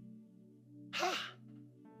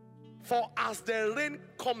 For as the rain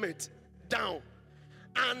cometh down,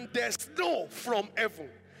 and the snow from heaven,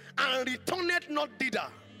 and returneth not thither,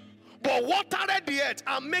 but watereth the earth,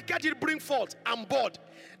 and maketh it bring forth and bud,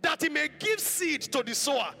 that he may give seed to the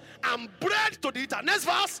sower, and bread to the eater. Next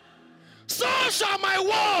verse. So shall my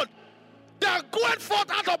word that goeth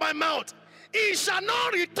forth out of my mouth, it shall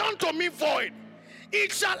not return to me void.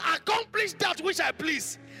 It shall accomplish that which I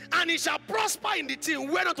please, and it shall prosper in the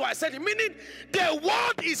thing whereunto I sent it. Meaning, the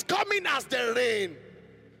word is coming as the rain.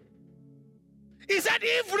 He said,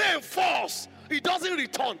 if rain falls, it doesn't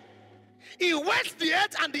return. It wets the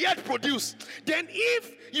earth and the earth produces. Then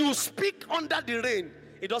if you speak under the rain,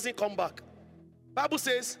 it doesn't come back. Bible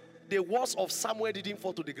says, the words of Samuel didn't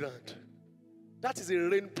fall to the ground. That is a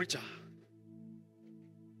rain preacher.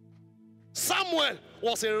 Samuel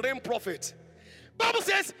was a rain prophet. Bible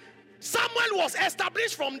says Samuel was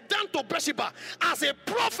established from Dan to Beersheba as a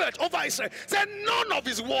prophet over Israel. Said none of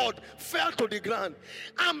his word fell to the ground.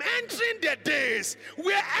 I'm entering the days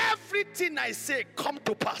where everything I say come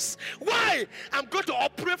to pass. Why? I'm going to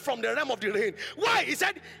operate from the realm of the rain. Why? He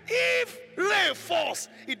said if rain falls,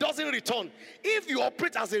 it doesn't return. If you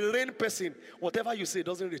operate as a rain person, whatever you say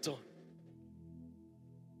doesn't return.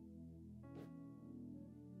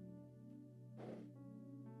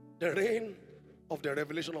 The rain of the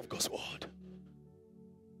revelation of God's word.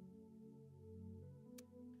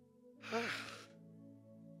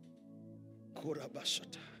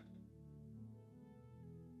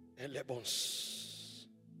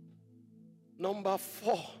 Number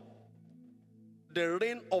 4, the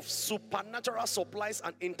rain of supernatural supplies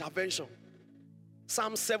and intervention.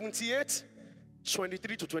 Psalm 78,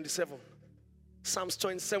 23 to 27. Psalms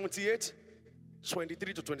 78,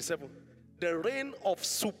 23 to 27. The reign of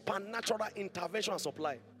supernatural intervention and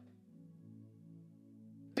supply.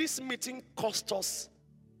 This meeting cost us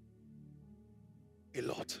a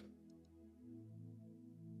lot.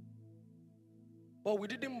 But we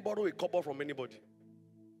didn't borrow a kobo from anybody.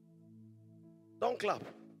 Don't clap.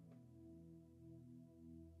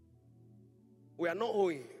 We are not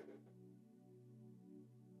owing.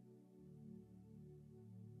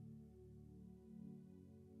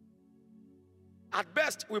 At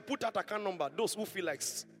best, we put out account number, those who feel like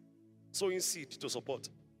sowing seed to support.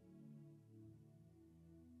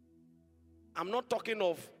 I'm talking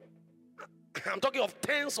of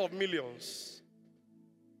tens of millions.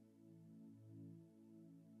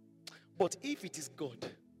 But if it is God,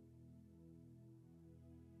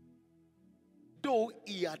 though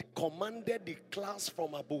he had commanded the clouds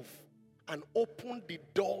from above and opened the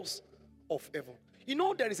doors of heaven. You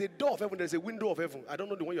know, there is a door of heaven, there is a window of heaven. I don't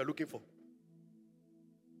know the one you are looking for.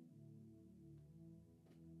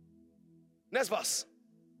 Next verse.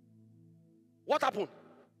 What happened?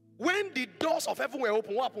 When the doors of heaven were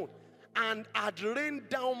open, what happened? And had rained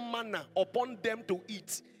down manna upon them to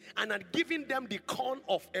eat, and had given them the corn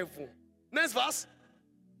of heaven. Next verse.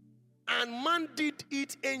 And man did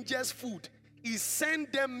eat angels' food. He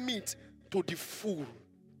sent them meat to the full.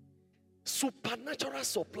 Supernatural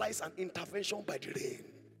supplies and intervention by the rain.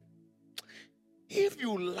 If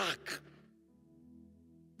you lack,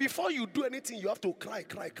 before you do anything, you have to cry.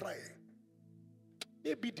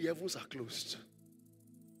 Maybe the heavens are closed.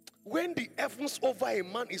 When the heavens over a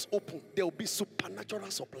man is open, there will be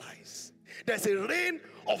supernatural supplies. There's a rain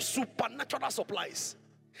of supernatural supplies.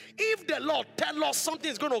 If the Lord tells us something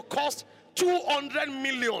is going to cost 200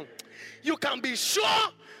 million, you can be sure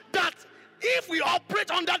that if we operate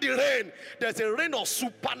under the rain, there's a rain of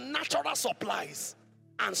supernatural supplies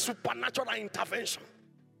and supernatural intervention.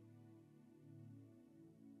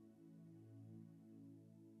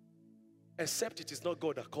 Except it is not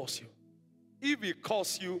God that calls you. If he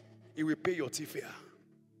calls you, he will pay your fare.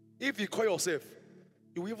 If you call yourself,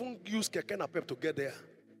 you will even use keke napep to get there.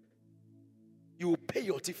 You will pay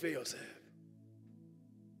your fare yourself.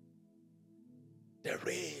 The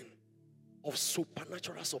rain of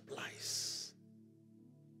supernatural supplies.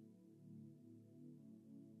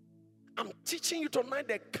 I'm teaching you tonight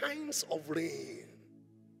the kinds of rain.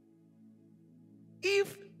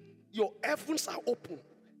 If your heavens are open,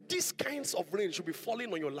 these kinds of rain should be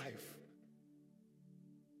falling on your life.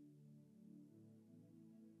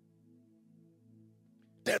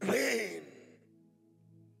 The rain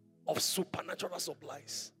of supernatural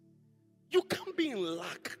supplies. You can't be in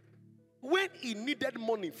lack. When he needed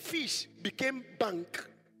money, fish became bank.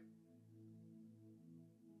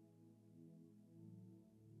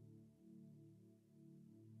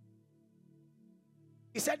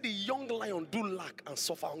 He said the young lion do lack and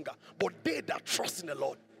suffer hunger, but they that trust in the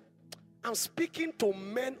Lord. I'm speaking to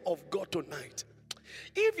men of God tonight.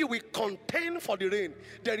 If you will contend for the rain,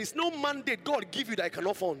 there is no mandate God give you that I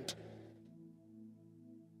cannot fund.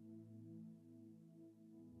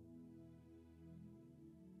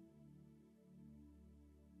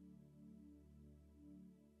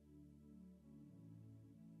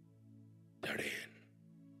 The rain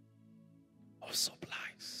of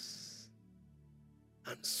supplies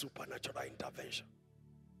and supernatural intervention.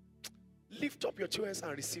 Lift up your two hands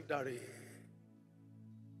and receive that rain.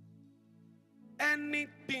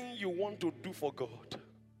 Anything you want to do for God,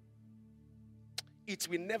 it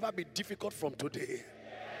will never be difficult from today.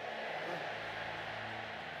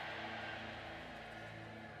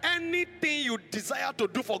 Anything you desire to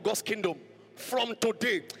do for God's kingdom, from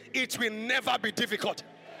today, it will never be difficult.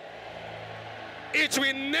 It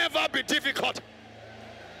will never be difficult.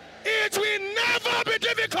 It will never be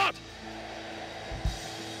difficult.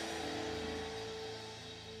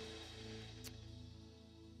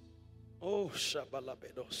 Oh,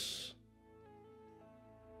 Shabalabedos.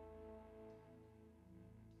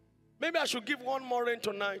 Maybe I should give one more rain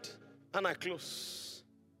tonight and I close.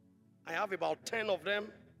 I have about 10 of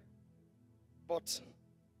them, but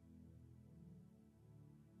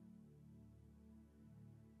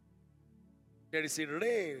there is a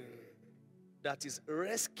rain that is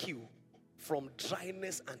rescue from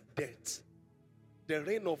dryness and death. The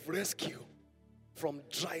rain of rescue from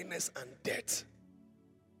dryness and death.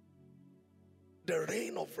 The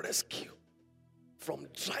rain of rescue from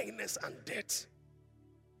dryness and death.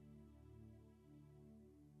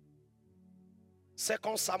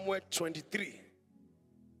 2 Samuel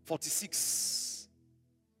 23:46.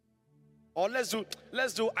 Or let's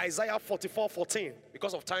do Isaiah 44:14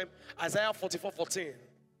 because of time. Isaiah 44:14.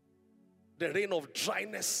 The rain of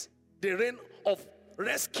dryness, the rain of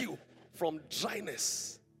rescue from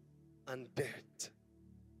dryness and death.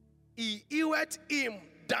 He hewed him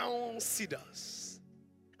down cedars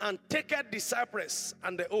and taketh the cypress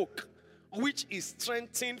and the oak, which is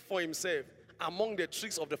strengthened for himself among the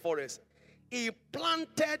trees of the forest. He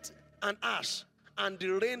planted an ash, and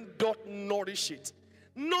the rain doth nourish it.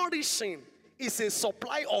 Nourishing is a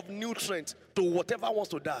supply of nutrients to whatever wants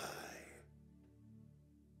to die.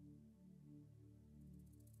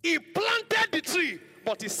 He planted the tree,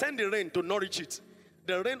 but he sent the rain to nourish it.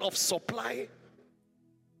 The rain of supply,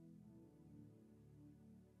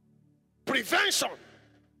 prevention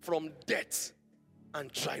from death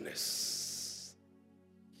and dryness.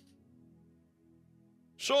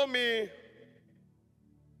 Show me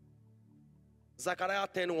Zechariah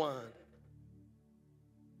 10:1.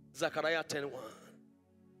 Zechariah 10:1.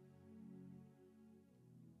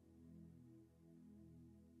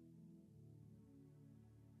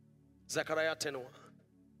 Zechariah 10:1.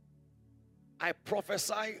 I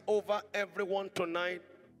prophesy over everyone tonight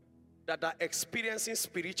that are experiencing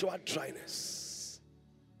spiritual dryness,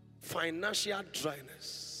 financial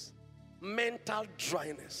dryness, mental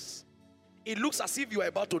dryness. It looks as if you are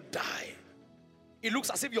about to die. It looks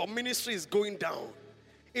as if your ministry is going down.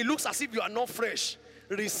 It looks as if you are not fresh.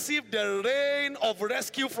 Receive the rain of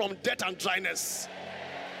rescue from death and dryness.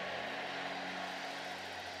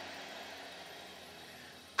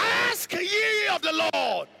 Ask ye of the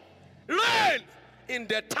Lord rain in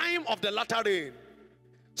the time of the latter rain.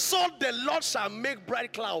 So the Lord shall make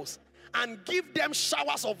bright clouds and give them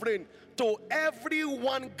showers of rain to every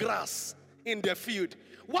one grass in the field.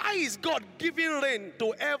 Why is God giving rain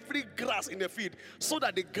to every grass in the field? So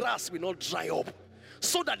that the grass will not dry up.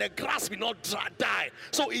 So that the grass will not die.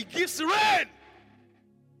 So he gives rain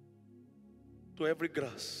to every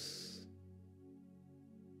grass.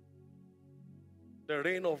 The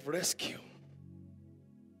rain of rescue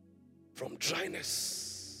from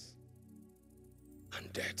dryness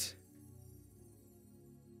and death.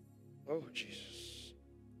 Oh, Jesus.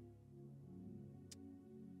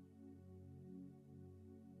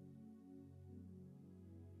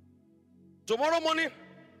 Tomorrow morning,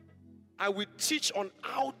 I will teach on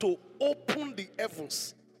how to open the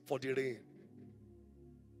heavens for the rain.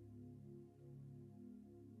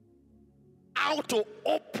 How to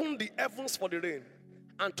open the heavens for the rain.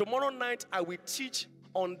 And tomorrow night, I will teach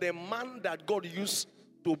on the man that God used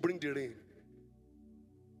to bring the rain.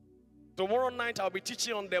 Tomorrow night, I'll be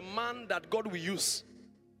teaching on the man that God will use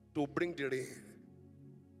to bring the rain.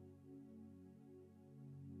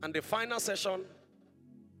 And the final session,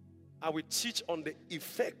 I will teach on the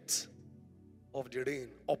effect of the rain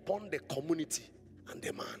upon the community and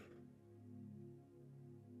the man.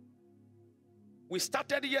 We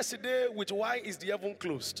started yesterday with why is the heaven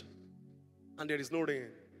closed and there is no rain.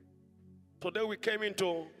 Today we came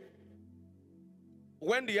into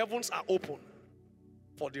when the heavens are open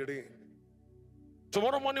for the rain.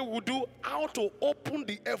 Tomorrow morning we'll do how to open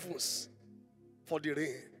the heavens for the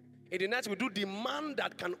rain. In the night we'll do the man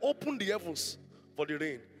that can open the heavens for the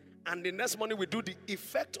rain. And the next morning we do the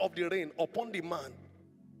effect of the rain upon the man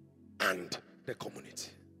and the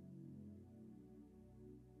community.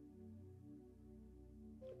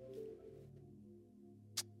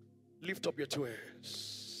 Lift up your two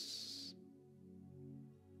hands.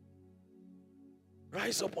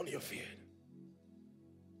 Rise up on your feet.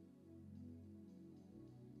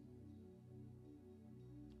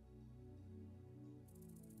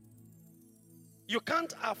 You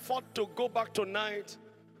can't afford to go back tonight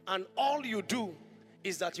and all you do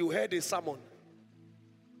is that you heard a sermon.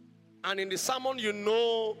 And in the sermon you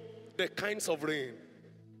know the kinds of rain.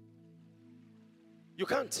 You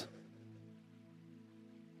can't.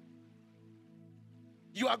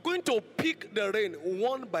 You are going to pick the rain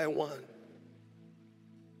one by one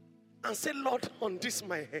and say, Lord, on this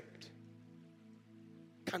my head,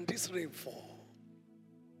 can this rain fall?